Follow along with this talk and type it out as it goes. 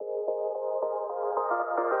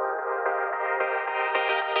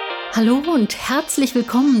Hallo und herzlich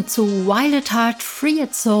willkommen zu Wild at Heart, Free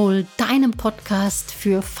at Soul, deinem Podcast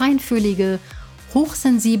für feinfühlige,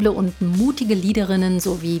 hochsensible und mutige Leaderinnen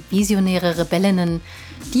sowie visionäre Rebellinnen,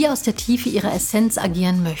 die aus der Tiefe ihrer Essenz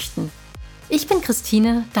agieren möchten. Ich bin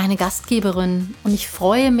Christine, deine Gastgeberin, und ich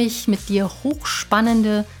freue mich, mit dir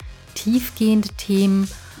hochspannende, tiefgehende Themen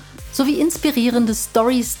sowie inspirierende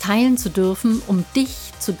Storys teilen zu dürfen, um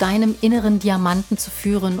dich zu deinem inneren Diamanten zu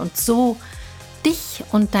führen und so dich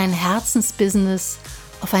und dein Herzensbusiness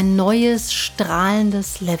auf ein neues,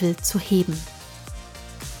 strahlendes Level zu heben.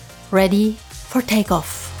 Ready for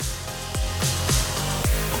Takeoff.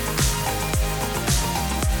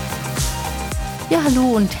 Ja,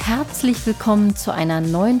 hallo und herzlich willkommen zu einer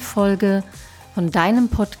neuen Folge von deinem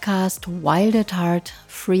Podcast Wild at Heart,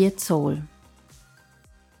 Free at Soul.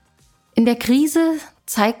 In der Krise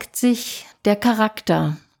zeigt sich der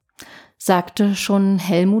Charakter, sagte schon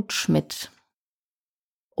Helmut Schmidt.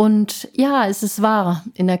 Und ja, es ist wahr,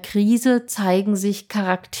 in der Krise zeigen sich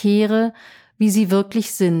Charaktere, wie sie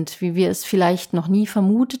wirklich sind, wie wir es vielleicht noch nie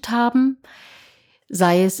vermutet haben,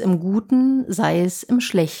 sei es im Guten, sei es im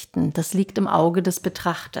Schlechten. Das liegt im Auge des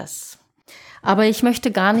Betrachters. Aber ich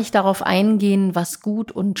möchte gar nicht darauf eingehen, was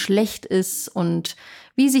gut und schlecht ist und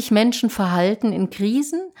wie sich Menschen verhalten in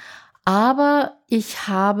Krisen, aber ich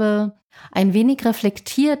habe ein wenig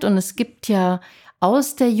reflektiert und es gibt ja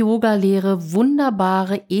aus der Yoga-Lehre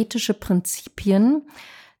wunderbare ethische Prinzipien,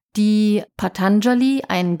 die Patanjali,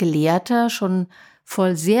 ein Gelehrter, schon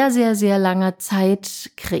vor sehr, sehr, sehr langer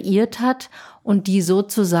Zeit kreiert hat und die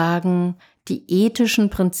sozusagen die ethischen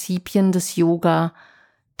Prinzipien des Yoga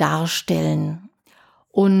darstellen.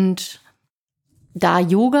 Und da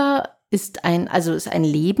Yoga ist ein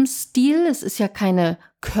Lebensstil, es ist ja keine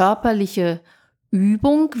körperliche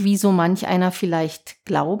Übung, wie so manch einer vielleicht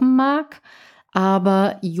glauben mag,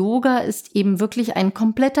 aber Yoga ist eben wirklich ein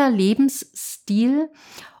kompletter Lebensstil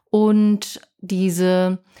und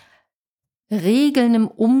diese Regeln im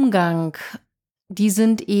Umgang, die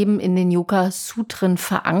sind eben in den Yoga-Sutren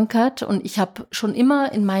verankert und ich habe schon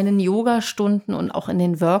immer in meinen Yoga-Stunden und auch in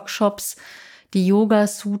den Workshops die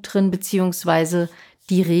Yoga-Sutren beziehungsweise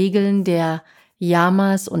die Regeln der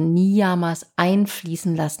Yamas und Niyamas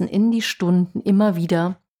einfließen lassen in die Stunden immer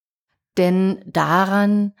wieder, denn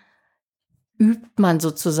daran übt man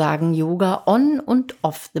sozusagen Yoga on und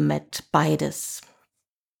off the mat, beides.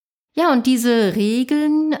 Ja, und diese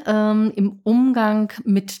Regeln im Umgang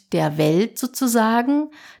mit der Welt sozusagen,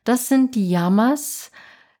 das sind die Yamas,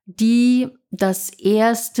 die das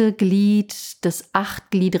erste Glied des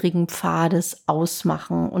achtgliedrigen Pfades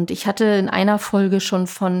ausmachen. Und ich hatte in einer Folge schon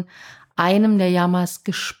von einem der Yamas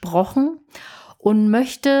gesprochen und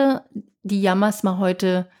möchte die Yamas mal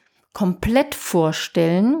heute komplett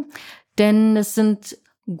vorstellen, denn es sind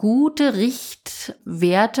gute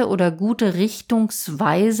Richtwerte oder gute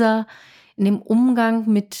Richtungsweiser in dem Umgang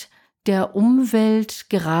mit der Umwelt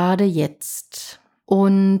gerade jetzt.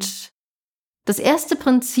 Und das erste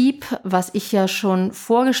Prinzip, was ich ja schon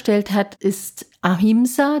vorgestellt habe, ist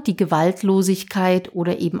Ahimsa, die Gewaltlosigkeit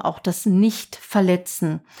oder eben auch das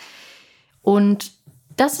Nicht-Verletzen. Und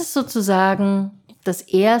das ist sozusagen das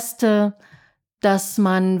Erste, dass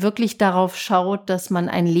man wirklich darauf schaut, dass man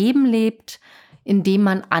ein Leben lebt, in dem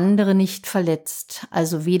man andere nicht verletzt.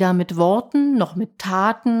 Also weder mit Worten, noch mit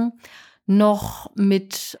Taten, noch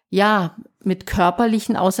mit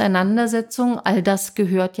körperlichen Auseinandersetzungen. All das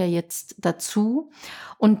gehört ja jetzt dazu.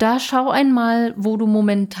 Und da schau einmal, wo du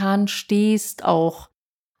momentan stehst, auch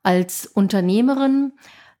als Unternehmerin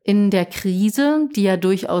in der Krise, die ja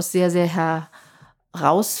durchaus sehr, sehr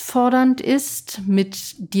herausfordernd ist,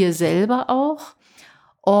 mit dir selber auch,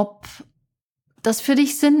 ob das für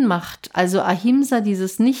dich Sinn macht. Also Ahimsa,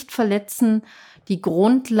 dieses Nicht-Verletzen, die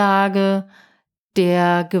Grundlage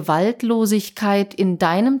der Gewaltlosigkeit in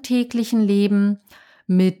deinem täglichen Leben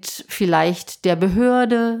mit vielleicht der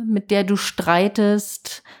Behörde, mit der du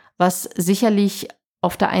streitest, was sicherlich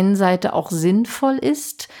auf der einen Seite auch sinnvoll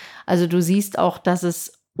ist. Also du siehst auch, dass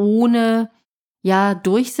es ohne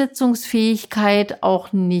Durchsetzungsfähigkeit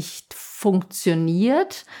auch nicht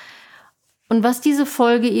funktioniert. Und was diese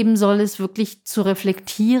Folge eben soll, ist wirklich zu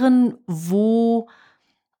reflektieren, wo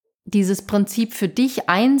dieses Prinzip für dich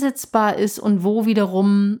einsetzbar ist und wo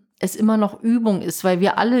wiederum es immer noch Übung ist, weil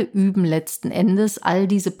wir alle üben letzten Endes all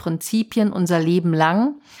diese Prinzipien unser Leben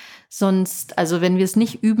lang. Sonst, also wenn wir es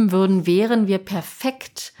nicht üben würden, wären wir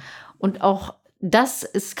perfekt. Und auch das,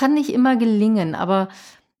 es kann nicht immer gelingen, aber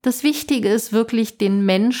das Wichtige ist wirklich den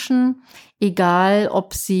Menschen, egal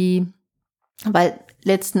ob sie, weil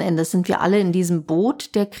letzten Endes sind wir alle in diesem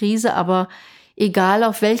Boot der Krise, aber egal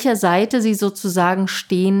auf welcher Seite sie sozusagen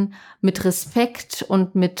stehen, mit Respekt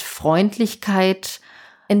und mit Freundlichkeit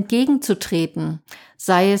entgegenzutreten.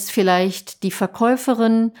 Sei es vielleicht die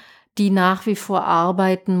Verkäuferin, die nach wie vor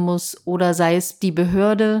arbeiten muss, oder sei es die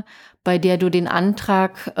Behörde, bei der du den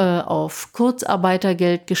Antrag auf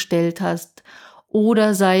Kurzarbeitergeld gestellt hast,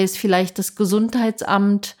 oder sei es vielleicht das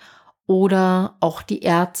Gesundheitsamt oder auch die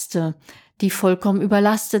Ärzte, die vollkommen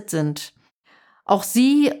überlastet sind. Auch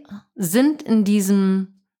sie sind in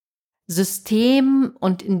diesem System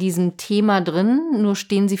und in diesem Thema drin, nur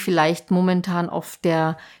stehen sie vielleicht momentan auf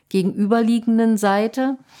der gegenüberliegenden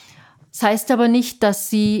Seite. Das heißt aber nicht, dass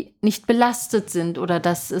sie nicht belastet sind oder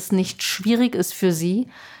dass es nicht schwierig ist für sie.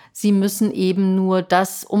 Sie müssen eben nur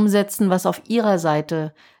das umsetzen, was auf ihrer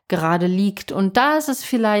Seite gerade liegt. Und da ist es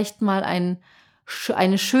vielleicht mal eine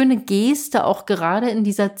schöne Geste, auch gerade in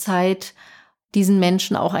dieser Zeit, diesen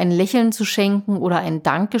Menschen auch ein Lächeln zu schenken oder ein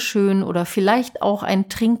Dankeschön oder vielleicht auch ein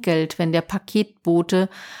Trinkgeld, wenn der Paketbote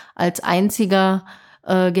als einziger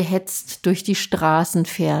gehetzt durch die Straßen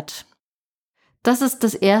fährt. Das ist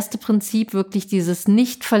das erste Prinzip, wirklich dieses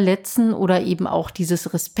Nicht-Verletzen oder eben auch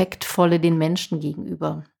dieses Respektvolle den Menschen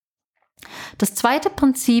gegenüber. Das zweite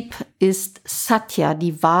Prinzip ist Satya,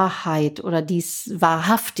 die Wahrheit oder die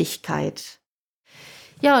Wahrhaftigkeit.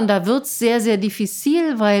 Ja, und da wird es sehr, sehr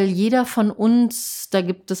diffizil, weil jeder von uns, da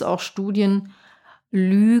gibt es auch Studien,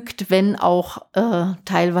 lügt, wenn auch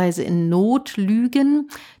teilweise in Not lügen.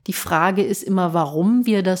 Die Frage ist immer, warum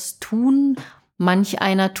wir das tun. Manch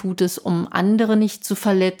einer tut es, um andere nicht zu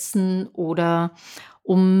verletzen oder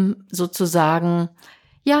um sozusagen,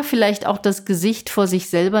 ja, vielleicht auch das Gesicht vor sich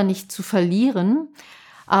selber nicht zu verlieren.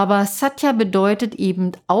 Aber Satya bedeutet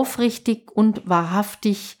eben aufrichtig und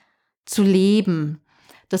wahrhaftig zu leben.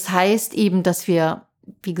 Das heißt eben, dass wir,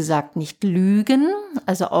 wie gesagt, nicht lügen,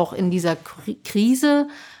 also auch in dieser Krise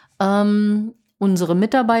unsere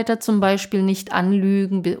Mitarbeiter zum Beispiel nicht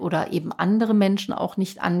anlügen oder eben andere Menschen auch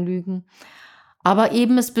nicht anlügen. Aber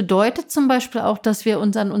eben es bedeutet zum Beispiel auch, dass wir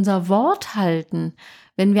uns an unser Wort halten.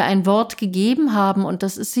 Wenn wir ein Wort gegeben haben, und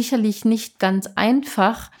das ist sicherlich nicht ganz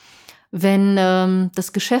einfach, wenn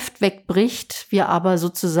das Geschäft wegbricht, wir aber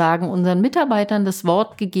sozusagen unseren Mitarbeitern das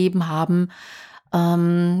Wort gegeben haben,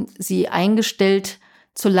 sie eingestellt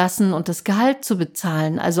zu lassen und das Gehalt zu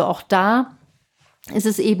bezahlen. Also auch da ist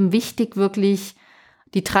es eben wichtig, wirklich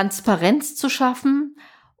die Transparenz zu schaffen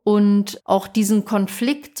und auch diesen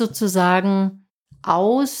Konflikt sozusagen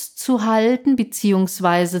auszuhalten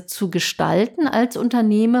beziehungsweise zu gestalten als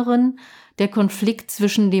Unternehmerin. Der Konflikt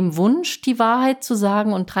zwischen dem Wunsch, die Wahrheit zu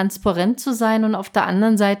sagen und transparent zu sein, und auf der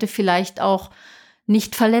anderen Seite vielleicht auch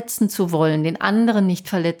nicht verletzen zu wollen, den anderen nicht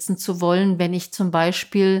verletzen zu wollen, wenn ich zum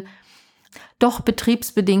Beispiel doch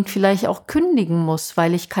betriebsbedingt vielleicht auch kündigen muss,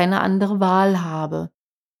 weil ich keine andere Wahl habe.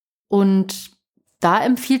 Und da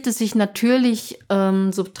empfiehlt es sich natürlich,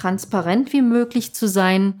 so transparent wie möglich zu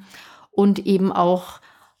sein und eben auch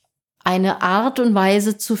eine Art und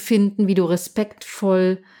Weise zu finden, wie du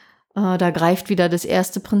respektvoll, da greift wieder das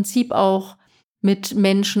erste Prinzip auch, mit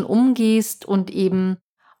Menschen umgehst und eben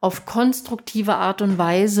auf konstruktive Art und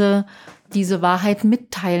Weise diese Wahrheit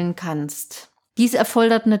mitteilen kannst. Dies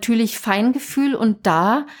erfordert natürlich Feingefühl, und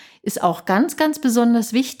da ist auch ganz, ganz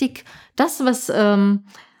besonders wichtig, das, was man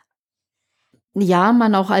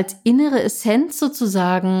auch als innere Essenz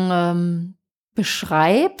sozusagen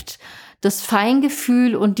beschreibt, das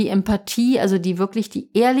Feingefühl und die Empathie, also die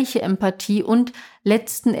ehrliche Empathie und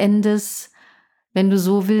letzten Endes, wenn du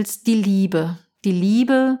so willst, die Liebe. Die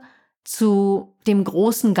Liebe zu dem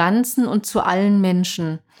großen Ganzen und zu allen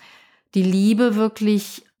Menschen. Die Liebe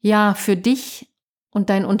wirklich, ja, für dich und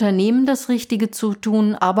dein Unternehmen das Richtige zu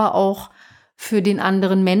tun, aber auch für den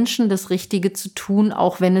anderen Menschen das Richtige zu tun,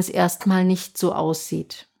 auch wenn es erstmal nicht so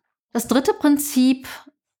aussieht. Das dritte Prinzip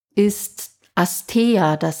ist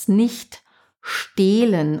Asteya, das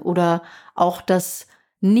Nicht-Stehlen oder auch das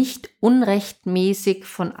nicht unrechtmäßig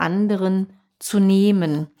von anderen zu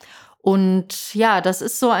nehmen. Und ja, das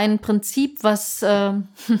ist so ein Prinzip, was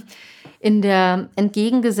in der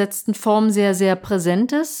entgegengesetzten Form sehr, sehr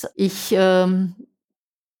präsent ist. Ich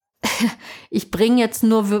bringe jetzt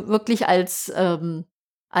nur wirklich als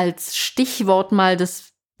Stichwort mal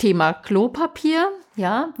das Thema Klopapier,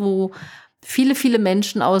 ja, wo viele, viele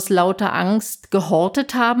Menschen aus lauter Angst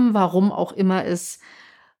gehortet haben, warum auch immer es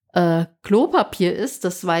Klopapier ist.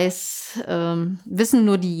 Das wissen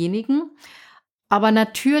nur diejenigen. Aber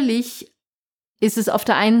natürlich ist es auf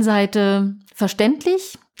der einen Seite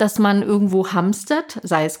verständlich, dass man irgendwo hamstert,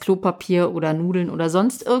 sei es Klopapier oder Nudeln oder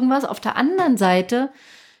sonst irgendwas. Auf der anderen Seite,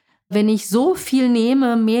 wenn ich so viel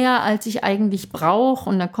nehme, mehr als ich eigentlich brauche,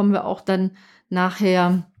 und da kommen wir auch dann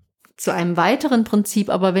nachher zu einem weiteren Prinzip,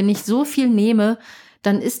 aber wenn ich so viel nehme,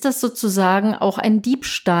 dann ist das sozusagen auch ein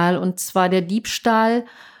Diebstahl, und zwar der Diebstahl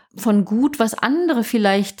von Gut, was andere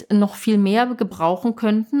vielleicht noch viel mehr gebrauchen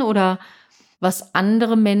könnten oder was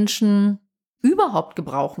andere Menschen überhaupt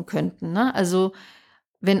gebrauchen könnten, ne? Also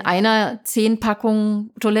wenn einer 10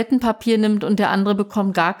 Packungen Toilettenpapier nimmt und der andere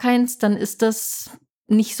bekommt gar keins, dann ist das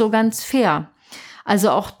nicht so ganz fair. Also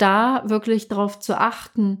auch da wirklich darauf zu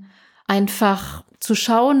achten, einfach zu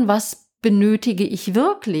schauen, was benötige ich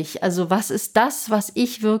wirklich? Also was ist das, was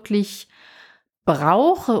ich wirklich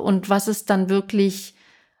brauche, und was ist dann wirklich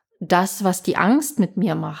das, was die Angst mit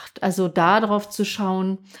mir macht? Also da drauf zu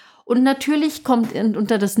schauen. Und natürlich kommt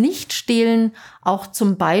unter das Nichtstehlen auch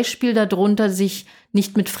zum Beispiel darunter, sich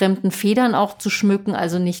nicht mit fremden Federn auch zu schmücken,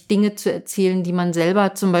 also nicht Dinge zu erzählen, die man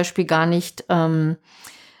selber zum Beispiel gar nicht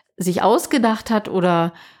sich ausgedacht hat,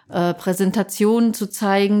 oder Präsentationen zu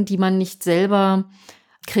zeigen, die man nicht selber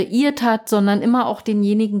kreiert hat, sondern immer auch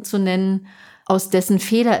denjenigen zu nennen, aus dessen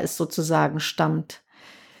Feder es sozusagen stammt.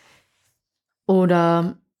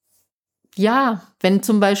 Oder ja, wenn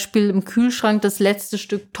zum Beispiel im Kühlschrank das letzte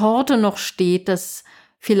Stück Torte noch steht, das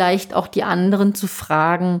vielleicht auch die anderen zu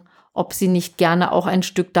fragen, ob sie nicht gerne auch ein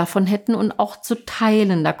Stück davon hätten, und auch zu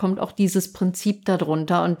teilen. Da kommt auch dieses Prinzip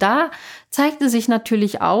darunter. Und da zeigte sich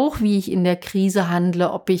natürlich auch, wie ich in der Krise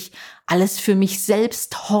handle, ob ich alles für mich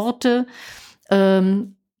selbst horte,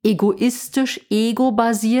 egoistisch,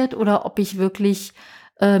 ego-basiert, oder ob ich wirklich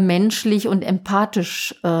menschlich und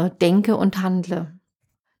empathisch denke und handle.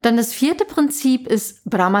 Dann das 4. Prinzip ist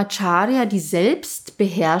Brahmacharya, die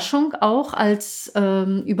Selbstbeherrschung auch als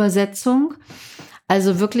Übersetzung.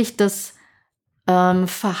 Also wirklich das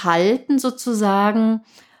Verhalten sozusagen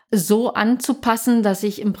so anzupassen, dass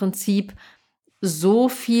ich im Prinzip so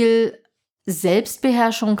viel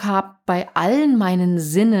Selbstbeherrschung habe bei allen meinen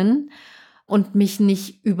Sinnen und mich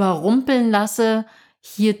nicht überrumpeln lasse.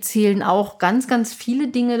 Hier zählen auch ganz, ganz viele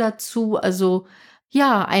Dinge dazu. Also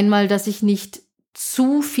ja, einmal, dass ich nicht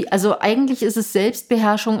zu viel, also eigentlich ist es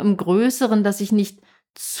Selbstbeherrschung im Größeren, dass ich nicht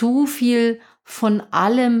zu viel von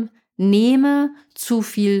allem nehme, zu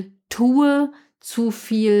viel tue, zu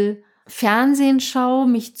viel Fernsehen schaue,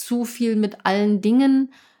 mich zu viel mit allen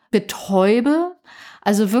Dingen betäube.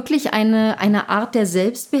 Also wirklich eine Art der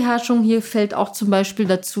Selbstbeherrschung. Hier fällt auch zum Beispiel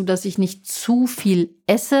dazu, dass ich nicht zu viel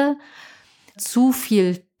esse, zu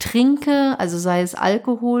viel trinke, also sei es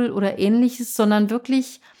Alkohol oder ähnliches, sondern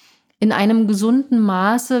wirklich in einem gesunden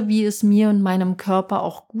Maße, wie es mir und meinem Körper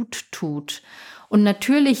auch gut tut. Und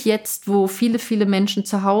natürlich jetzt, wo viele, viele Menschen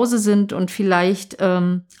zu Hause sind und vielleicht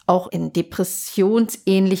auch in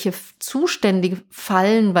depressionsähnliche Zustände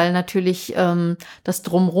fallen, weil natürlich das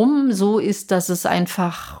Drumherum so ist, dass es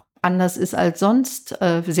einfach anders ist als sonst,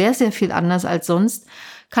 sehr, sehr viel anders als sonst,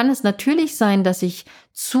 kann es natürlich sein, dass ich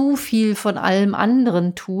zu viel von allem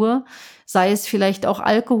anderen tue, sei es vielleicht auch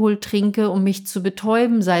Alkohol trinke, um mich zu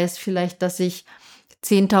betäuben, sei es vielleicht, dass ich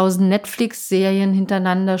 10.000 Netflix-Serien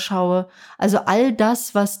hintereinander schaue. Also all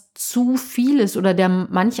das, was zu viel ist, oder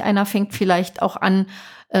manch einer fängt vielleicht auch an,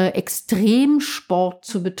 Extremsport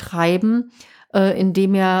zu betreiben,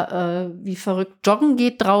 indem er wie verrückt joggen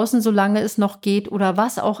geht draußen, solange es noch geht, oder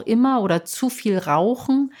was auch immer, oder zu viel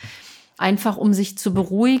rauchen, einfach um sich zu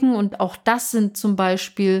beruhigen. Und auch das sind zum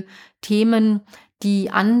Beispiel Themen, die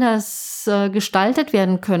anders gestaltet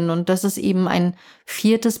werden können. Und das ist eben ein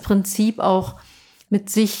 4. Prinzip, auch mit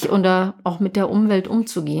sich oder auch mit der Umwelt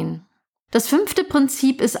umzugehen. Das 5.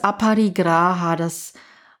 Prinzip ist Aparigraha,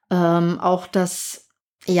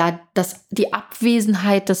 die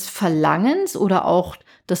Abwesenheit des Verlangens oder auch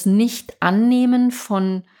das Nicht-Annehmen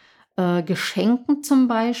von Geschenken zum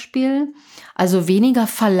Beispiel. Also weniger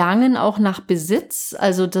Verlangen auch nach Besitz.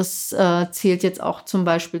 Also das zählt jetzt auch zum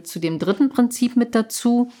Beispiel zu dem 3. Prinzip mit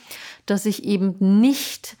dazu, dass ich eben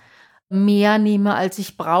nicht mehr nehme, als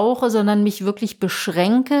ich brauche, sondern mich wirklich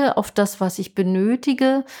beschränke auf das, was ich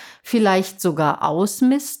benötige, vielleicht sogar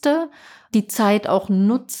ausmiste, die Zeit auch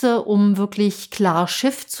nutze, um wirklich klar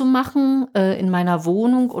Schiff zu machen in meiner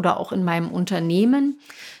Wohnung oder auch in meinem Unternehmen,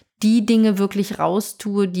 die Dinge wirklich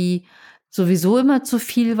raustue, die sowieso immer zu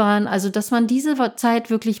viel waren. Also dass man diese Zeit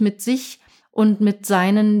wirklich mit sich und mit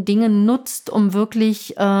seinen Dingen nutzt, um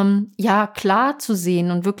wirklich klar zu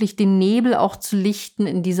sehen und wirklich den Nebel auch zu lichten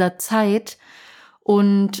in dieser Zeit.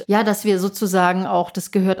 Und ja, dass wir sozusagen auch,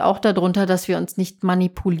 das gehört auch darunter, dass wir uns nicht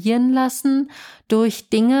manipulieren lassen durch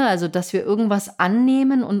Dinge, also dass wir irgendwas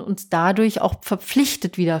annehmen und uns dadurch auch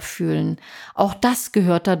verpflichtet wieder fühlen. Auch das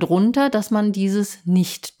gehört darunter, dass man dieses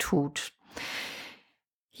nicht tut.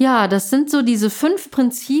 Ja, das sind so diese 5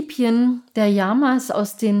 Prinzipien der Yamas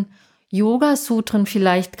aus den Yoga-Sutren.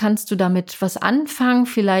 Vielleicht kannst du damit was anfangen,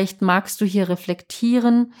 vielleicht magst du hier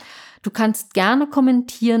reflektieren. Du kannst gerne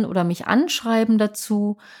kommentieren oder mich anschreiben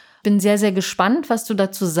dazu. Bin sehr, sehr gespannt, was du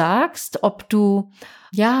dazu sagst, ob du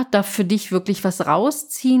da für dich wirklich was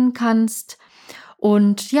rausziehen kannst.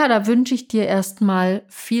 Und da wünsche ich dir erstmal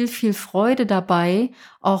viel, viel Freude dabei,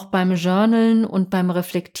 auch beim Journalen und beim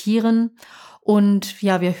Reflektieren. Und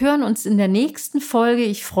wir hören uns in der nächsten Folge.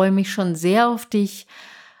 Ich freue mich schon sehr auf dich.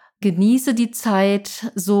 Genieße die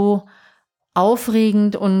Zeit, so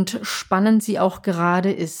aufregend und spannend sie auch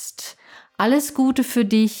gerade ist. Alles Gute für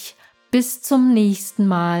dich. Bis zum nächsten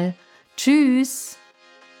Mal. Tschüss.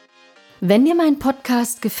 Wenn dir mein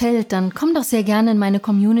Podcast gefällt, dann komm doch sehr gerne in meine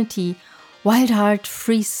Community Wild Heart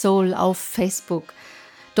Free Soul auf Facebook.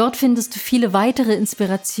 Dort findest du viele weitere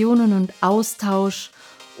Inspirationen und Austausch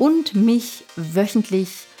und mich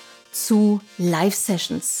wöchentlich zu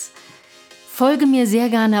Live-Sessions. Folge mir sehr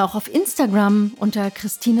gerne auch auf Instagram unter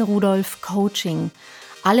Christine Rudolph Coaching.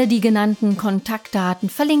 Alle die genannten Kontaktdaten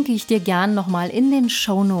verlinke ich dir gern nochmal in den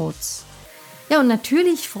Shownotes. Und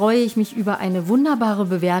natürlich freue ich mich über eine wunderbare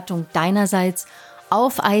Bewertung deinerseits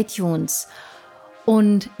auf iTunes.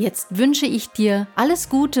 Und jetzt wünsche ich dir alles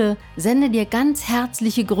Gute, sende dir ganz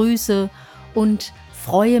herzliche Grüße und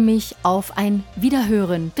freue mich auf ein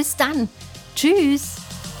Wiederhören. Bis dann. Tschüss.